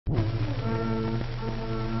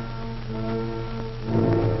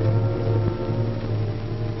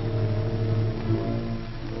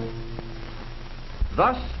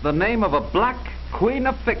Thus, the name of a black queen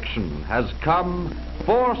of fiction has come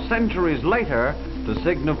 4 centuries later to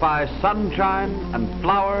signify sunshine and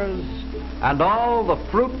flowers and all the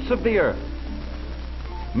fruits of the earth.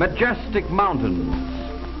 Majestic mountains,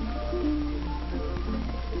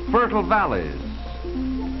 fertile valleys,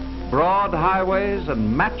 broad highways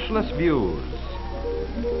and matchless views,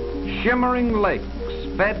 shimmering lakes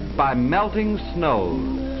fed by melting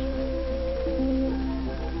snows.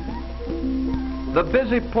 The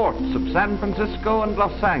busy ports of San Francisco and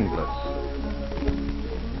Los Angeles,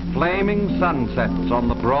 flaming sunsets on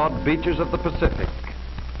the broad beaches of the Pacific.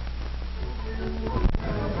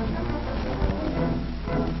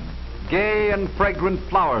 Gay and fragrant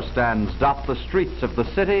flower stands dot the streets of the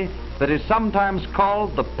city that is sometimes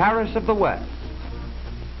called the Paris of the West.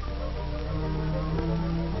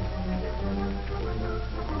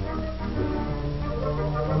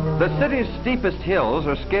 The city's steepest hills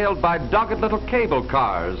are scaled by dogged little cable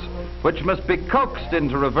cars, which must be coaxed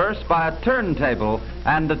into reverse by a turntable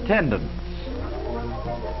and attendants.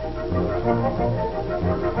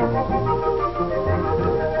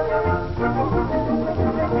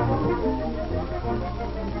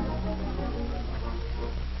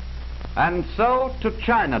 And so to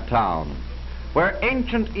Chinatown, where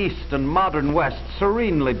ancient East and modern West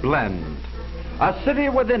serenely blend. A city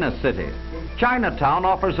within a city, Chinatown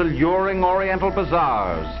offers alluring Oriental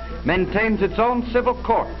bazaars, maintains its own civil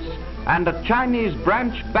courts, and a Chinese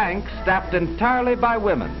branch bank staffed entirely by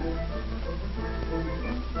women.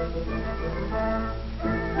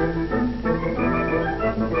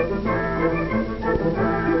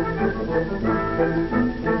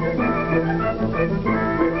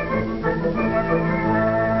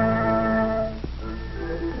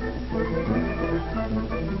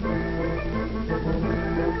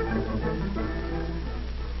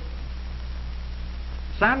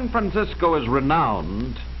 San Francisco is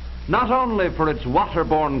renowned not only for its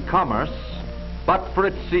waterborne commerce, but for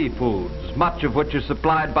its seafoods, much of which is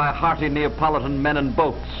supplied by hearty Neapolitan men and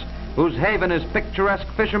boats, whose haven is picturesque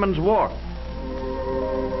Fisherman's Wharf.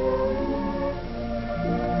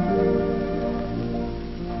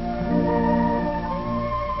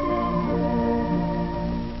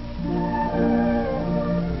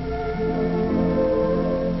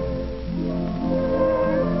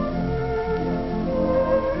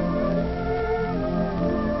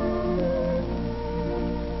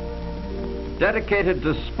 Dedicated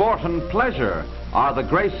to sport and pleasure are the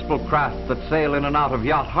graceful craft that sail in and out of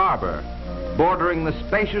Yacht Harbor, bordering the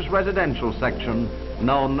spacious residential section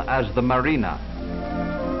known as the Marina.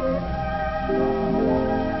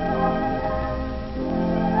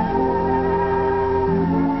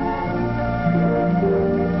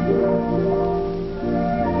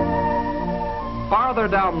 Farther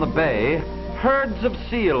down the bay, herds of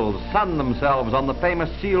seals sun themselves on the famous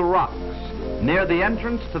Seal Rocks, near the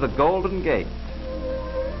entrance to the Golden Gate.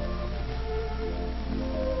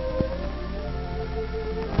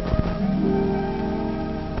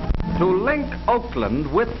 To link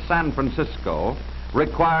Oakland with San Francisco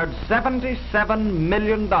required $77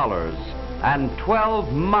 million and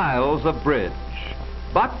 12 miles of bridge.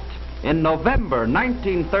 But in November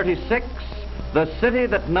 1936, the city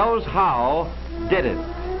that knows how did it.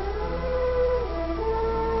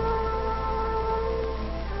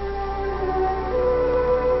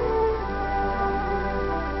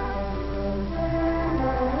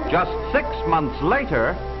 Just 6 months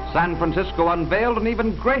later, San Francisco unveiled an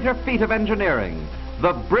even greater feat of engineering,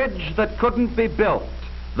 the bridge that couldn't be built,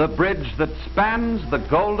 the bridge that spans the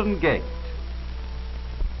Golden Gate.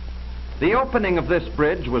 The opening of this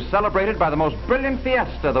bridge was celebrated by the most brilliant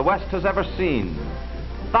fiesta the West has ever seen.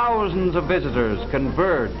 Thousands of visitors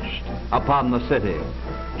converged upon the city,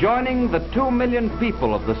 joining the 2 million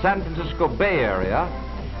people of the San Francisco Bay Area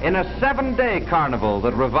in a 7-day carnival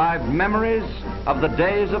that revived memories of the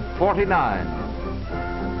days of '49.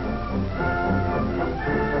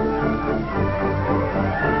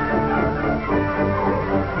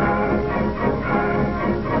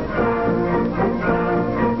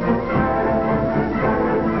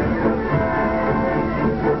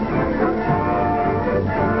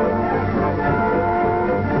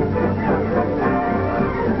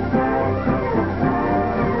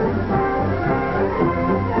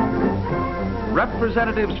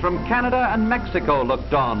 Representatives from Canada and Mexico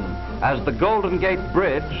looked on as the Golden Gate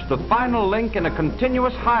Bridge, the final link in a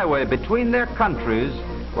continuous highway between their countries,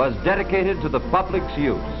 was dedicated to the public's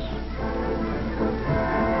use.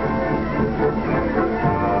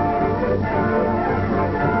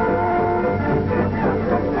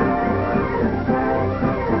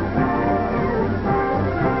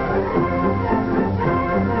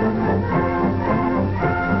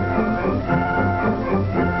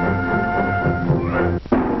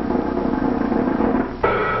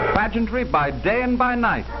 pageantry by day and by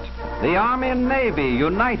night, the Army and Navy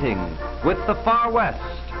uniting with the Far West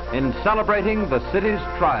in celebrating the city's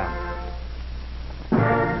triumph.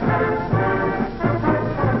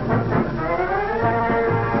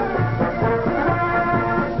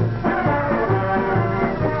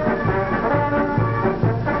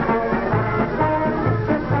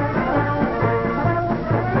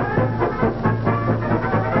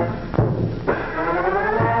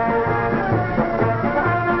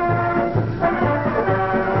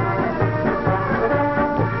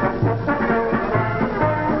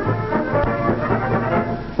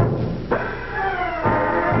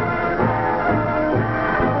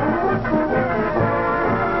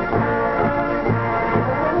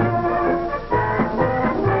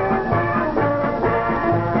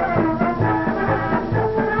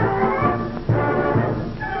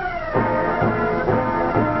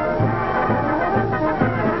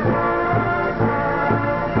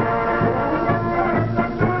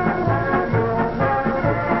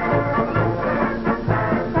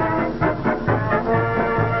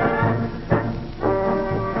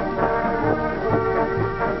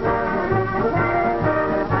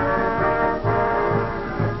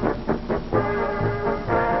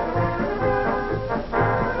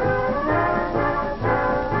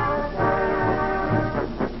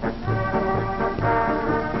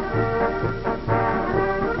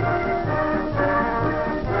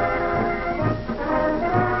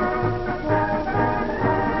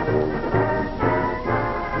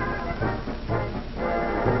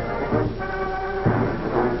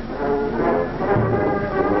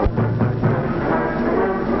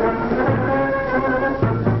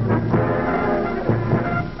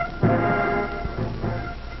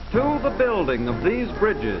 Building of these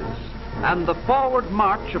bridges and the forward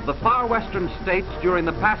march of the far western states during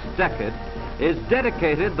the past decade is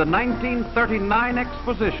dedicated the 1939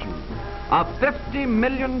 exposition, a $50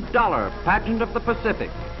 million pageant of the Pacific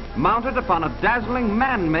mounted upon a dazzling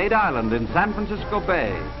man-made island in San Francisco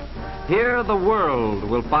Bay. Here the world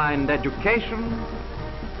will find education,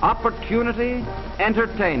 opportunity,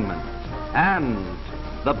 entertainment, and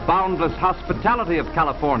the boundless hospitality of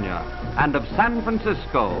California and of San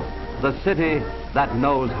Francisco, the city that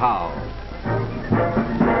knows how.